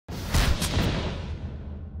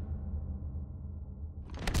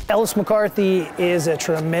Ellis McCarthy is a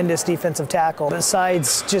tremendous defensive tackle.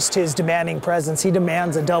 Besides just his demanding presence, he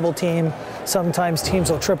demands a double team. Sometimes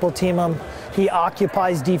teams will triple team him. He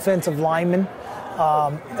occupies defensive linemen,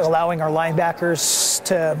 allowing our linebackers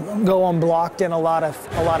to go unblocked in a lot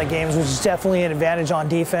of games, which is definitely an advantage on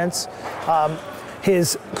defense.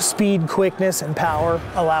 His speed, quickness, and power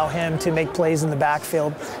allow him to make plays in the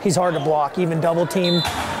backfield. He's hard to block, even double team.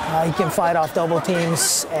 He can fight off double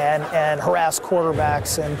teams and harass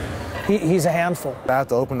quarterbacks, and he's a handful. I have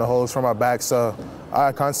to open the holes for my back, so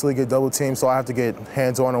I constantly get double teamed, so I have to get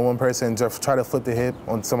hands-on on one person and just try to flip the hip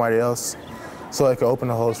on somebody else so I can open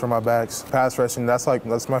the holes for my backs. Pass rushing, that's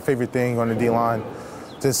my favorite thing on the D-line.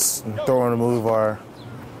 Just throwing a move or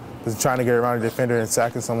just trying to get around a defender and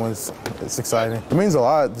sacking someone, it's exciting. It means a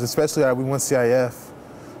lot, especially that we won CIF.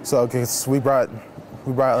 So we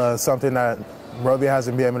brought something that Monrovia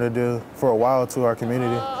hasn't been able to do for a while to our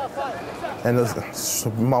community. And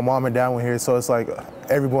my mom and dad were here, so it's like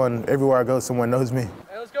everywhere I go, someone knows me.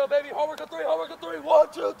 Hey, let's go, baby. Hard work on three, hard work on three. 1,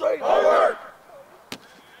 2, 3, hard work!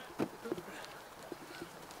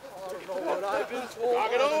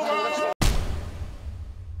 Knock it over!